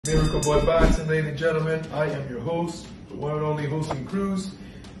Miracle Boy Boxing, ladies and gentlemen. I am your host, the one and only Hosting Cruz,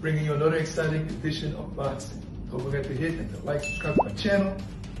 bringing you another exciting edition of boxing. Don't forget to hit and to like, subscribe to my channel.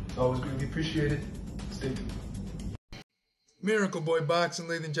 It's always greatly appreciated. Stay tuned. Miracle Boy Boxing,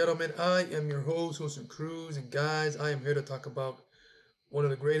 ladies and gentlemen. I am your host, Hosting Cruz, and guys, I am here to talk about one of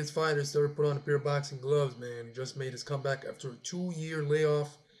the greatest fighters to ever put on a pair of boxing gloves, man. He just made his comeback after a 2-year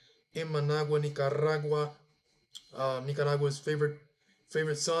layoff in Managua, Nicaragua. Nicaragua's favorite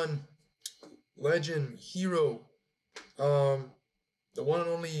son, legend, hero, the one and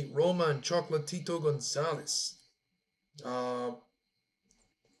only Roman Chocolatito Gonzalez.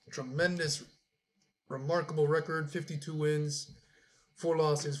 Tremendous, remarkable record, 52 wins, 4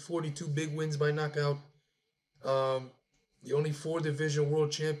 losses, 42 big wins by knockout. The only 4-division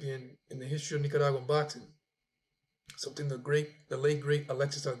world champion in the history of Nicaraguan boxing. Something the late great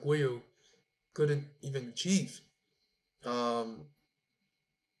Alexis Arguello couldn't even achieve.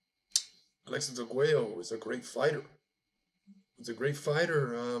 Alexis Arguello is a great fighter. He's a great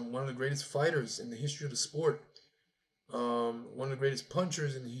fighter, one of the greatest fighters in the history of the sport. One of the greatest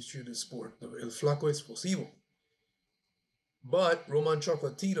punchers in the history of the sport, El Flaco Explosivo. But Roman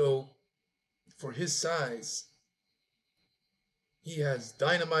Chocolatito, for his size, he has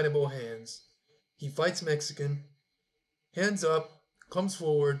dynamiteable hands. He fights Mexican, hands up, comes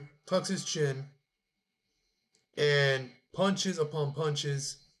forward, tucks his chin, and punches upon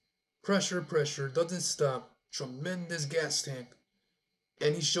punches. Pressure, doesn't stop. Tremendous gas tank.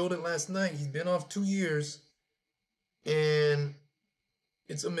 And he showed it last night. He's been off 2 years. And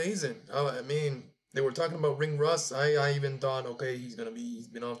it's amazing. I mean, they were talking about ring rust. I even thought, okay, he's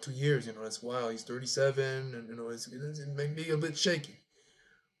been off 2 years. That's wild. He's 37. And, it may be a bit shaky.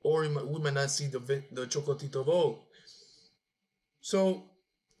 Or we might not see the Chocolatito of old. So,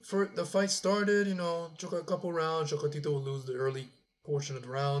 for the fight started, a couple rounds. Chocolatito will lose the early portion of the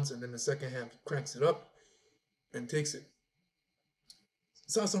rounds, and then the second half cranks it up and takes it.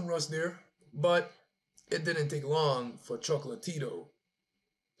 Saw some rust there, but it didn't take long for Chocolatito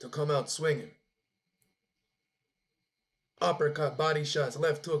to come out swinging. Uppercut, body shots,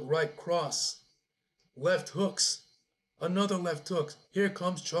 left hook, right cross, left hooks, another left hook. Here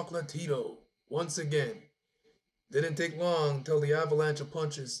comes Chocolatito once again. Didn't take long until the avalanche of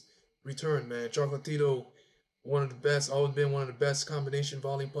punches returned, man. Chocolatito, one of the best, always been one of the best combination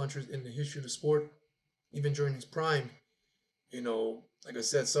volume punchers in the history of the sport, even during his prime. Like I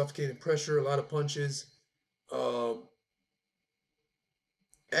said, suffocating pressure, a lot of punches.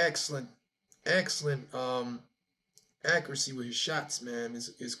 Excellent accuracy with his shots, man,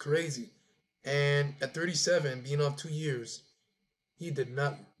 is crazy. And at 37, being off 2 years, he did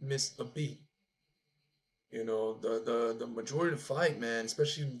not miss a beat. The majority of the fight, man,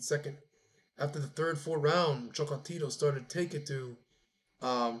 especially in the second. After the third, fourth round, Chocolatito started to take it to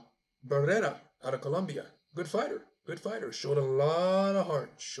Barrera out of Colombia. Good fighter. Showed a lot of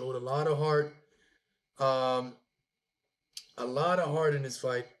heart. A lot of heart in this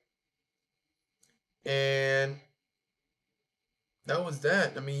fight. And that was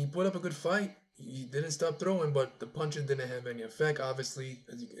that. I mean, he put up a good fight. He didn't stop throwing, but the punches didn't have any effect. Obviously,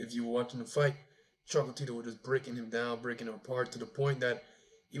 if you were watching the fight, Chocolatito was just breaking him down, breaking him apart to the point that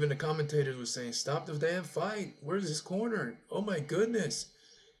even the commentators were saying, stop the damn fight. Where's his corner? Oh my goodness.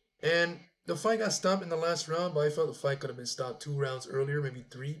 And the fight got stopped in the last round, but I felt the fight could have been stopped 2 rounds earlier, maybe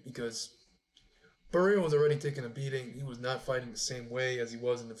 3, because Barrera was already taking a beating. He was not fighting the same way as he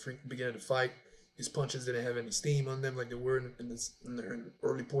was in the beginning of the fight. His punches didn't have any steam on them like they were in the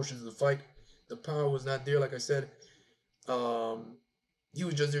early portions of the fight. The power was not there, like I said. He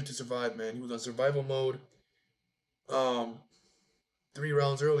was just there to survive, man. He was on survival mode. 3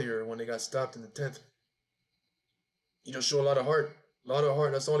 rounds earlier, when they got stopped in the 10th, he just showed a lot of heart.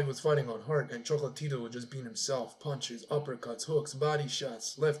 That's all he was fighting on, heart. And Chocolatito was just being himself. Punches, uppercuts, hooks, body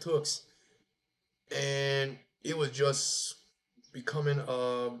shots, left hooks. And it was just becoming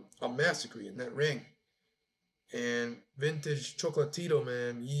a massacre in that ring. And vintage Chocolatito,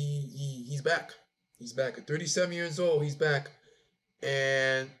 man, he's back. He's back. At 37 years old, he's back.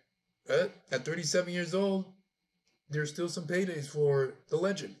 And at 37 years old, there's still some paydays for the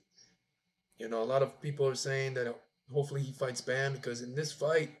legend. A lot of people are saying that hopefully he fights Bam, because in this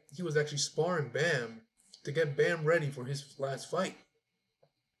fight, he was actually sparring Bam to get Bam ready for his last fight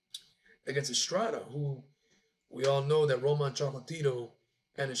against Estrada, who we all know that Roman Chocolatito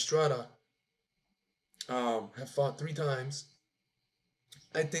and Estrada have fought 3 times.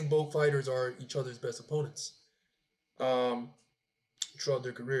 I think both fighters are each other's best opponents throughout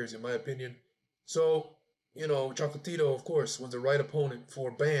their careers, in my opinion. So, Chocolatito, of course, was the right opponent for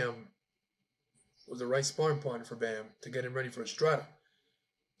Bam, was the right sparring partner for Bam to get him ready for Estrada.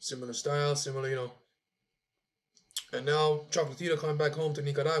 Similar style, similar, And now Chocolatito coming back home to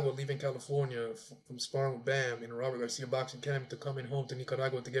Nicaragua, leaving California from sparring with Bam in Robert Garcia Boxing Academy to coming home to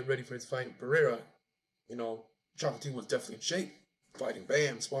Nicaragua to get ready for his fight in Pereira. Chocolatito was definitely in shape, fighting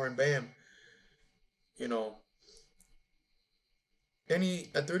Bam, sparring Bam. You know, and he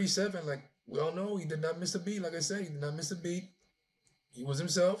at 37, like we all know, he did not miss a beat. Like I said, he did not miss a beat. He was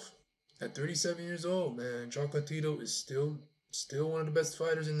himself. At 37 years old, man, Chocolatito is still one of the best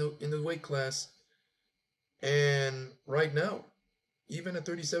fighters in the weight class. And right now, even at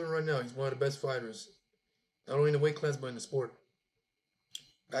 37 right now, he's one of the best fighters, not only in the weight class but in the sport.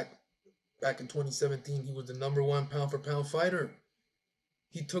 Back back in 2017, he was the number one pound for pound fighter.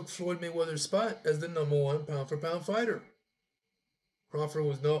 He took Floyd Mayweather's spot as the number one pound for pound fighter. Crawford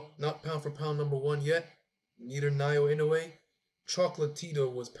was not pound for pound number one yet. Neither Nayo Inoue. Chocolatito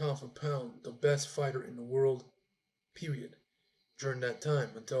was pound for pound the best fighter in the world, period, during that time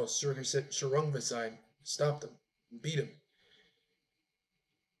until Sergey Sharungvaside stopped him, beat him.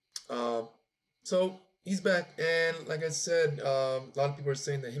 So he's back, and like I said, a lot of people are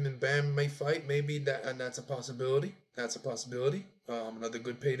saying that him and Bam may fight. Maybe that, and that's a possibility. That's a possibility. Another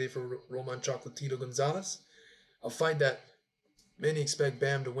good payday for Roman Chocolatito Gonzalez. A fight that many expect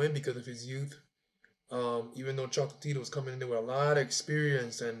Bam to win because of his youth. Even though Chocolatito was coming in there with a lot of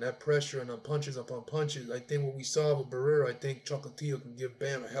experience and that pressure and on punches upon punches, I think what we saw with Barrera, I think Chocolatito can give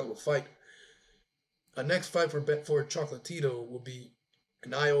Bam a hell of a fight. A next fight for Chocolatito will be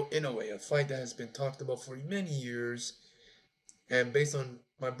an Inoue, a fight that has been talked about for many years. And based on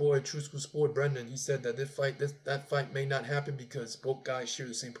my boy True School Sport Brendan, he said that that fight may not happen because both guys share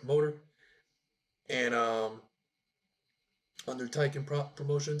the same promoter. And under Titan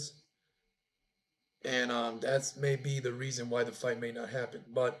Promotions. And that's may be the reason why the fight may not happen.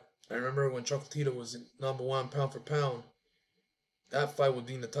 But I remember when Chocolatito was number one pound for pound, that fight would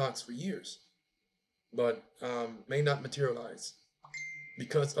be in the talks for years. But may not materialize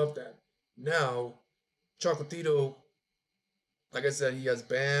because of that. Now, Chocolatito, like I said, he has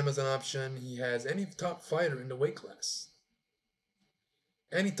Bam as an option. He has any top fighter in the weight class.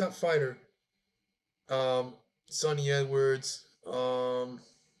 Any top fighter. Sonny Edwards.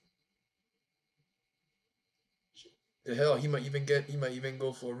 The hell, he might even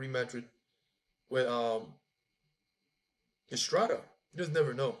go for a rematch with Estrada. You just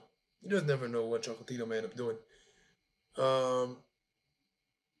never know. You just never know what Chocolatito may end up doing.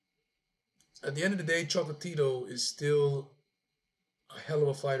 At the end of the day, Chocolatito is still a hell of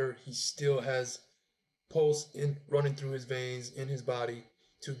a fighter. He still has pulse running through his veins in his body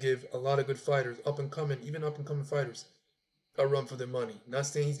to give a lot of good fighters, up and coming fighters, a run for their money. Not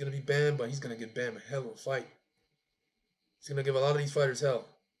saying he's gonna be Bam, but he's gonna give Bam a hell of a fight. He's gonna give a lot of these fighters hell,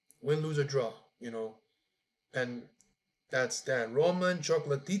 win, lose, or draw, and that's that. Roman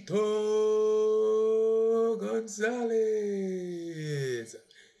Chocolatito Gonzalez.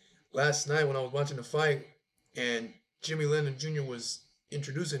 Last night when I was watching the fight and Jimmy Lennon Jr. was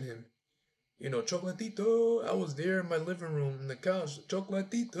introducing him, Chocolatito, I was there in my living room in the couch.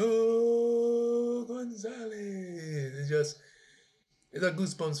 Chocolatito Gonzalez. It's a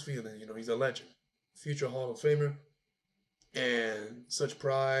goosebumps feeling. He's a legend, future Hall of Famer. And such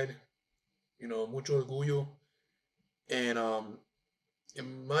pride, mucho orgullo. And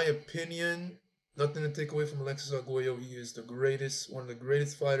in my opinion, nothing to take away from Alexis Arguello. He is one of the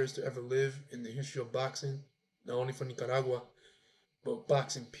greatest fighters to ever live in the history of boxing, not only for Nicaragua, but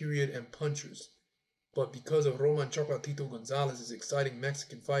boxing period and punchers. But because of Roman Chocolatito Gonzalez's exciting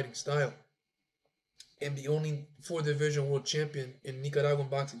Mexican fighting style, and the only 4-division world champion in Nicaraguan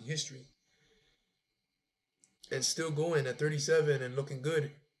boxing history, and still going at 37 and looking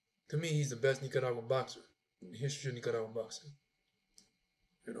good, to me, he's the best Nicaraguan boxer in the history of Nicaraguan boxing.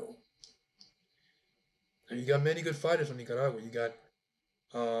 And you got many good fighters from Nicaragua. You got,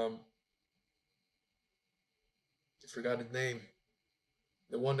 I forgot his name,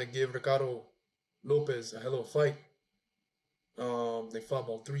 the one that gave Ricardo Lopez a hell of a fight. They fought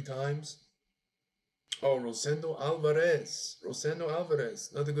about 3 times. Oh, Rosendo Alvarez.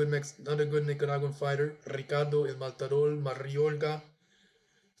 Another good Nicaraguan fighter. Ricardo El Matador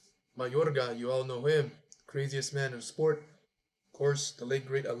Mayorga, you all know him. Craziest man in sport. Of course, the late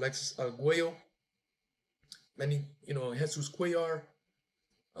great Alexis Arguello. Many, Jesus Cuellar.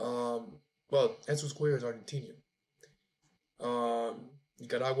 Jesus Cuellar is Argentinian.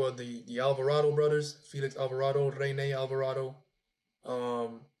 Nicaragua, the Alvarado brothers, Felix Alvarado, Rene Alvarado.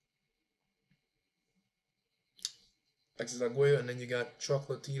 Alexis Arguello, and then you got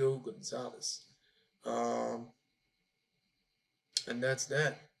Chocolatito Gonzalez. And that's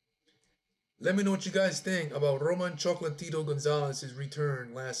that. Let me know what you guys think about Roman Chocolatito Gonzalez's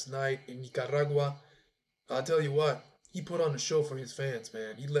return last night in Nicaragua. I'll tell you what, he put on a show for his fans,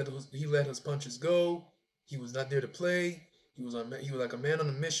 man. He let his punches go. He was not there to play. He was like a man on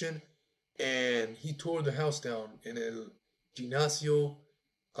a mission, and he tore the house down in El Gimnasio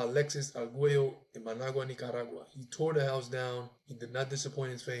Alexis Arguello in Managua, Nicaragua. He tore the house down. He did not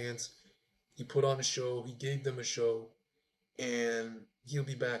disappoint his fans. He put on a show. He gave them a show, and he'll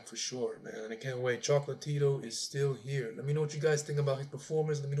be back for sure, man. And I can't wait. Chocolatito is still here. Let me know what you guys think about his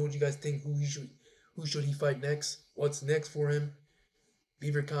performance. Let me know what you guys think. Who should he fight next? What's next for him?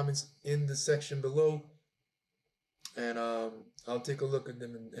 Leave your comments in the section below, and I'll take a look at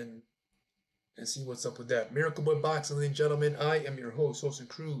them and see what's up with that. Miracle Boy Boxing, ladies and gentlemen. I am your host, Jose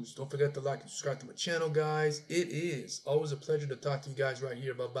Cruz. Don't forget to like and subscribe to my channel, guys. It is always a pleasure to talk to you guys right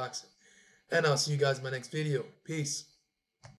here about boxing. And I'll see you guys in my next video. Peace.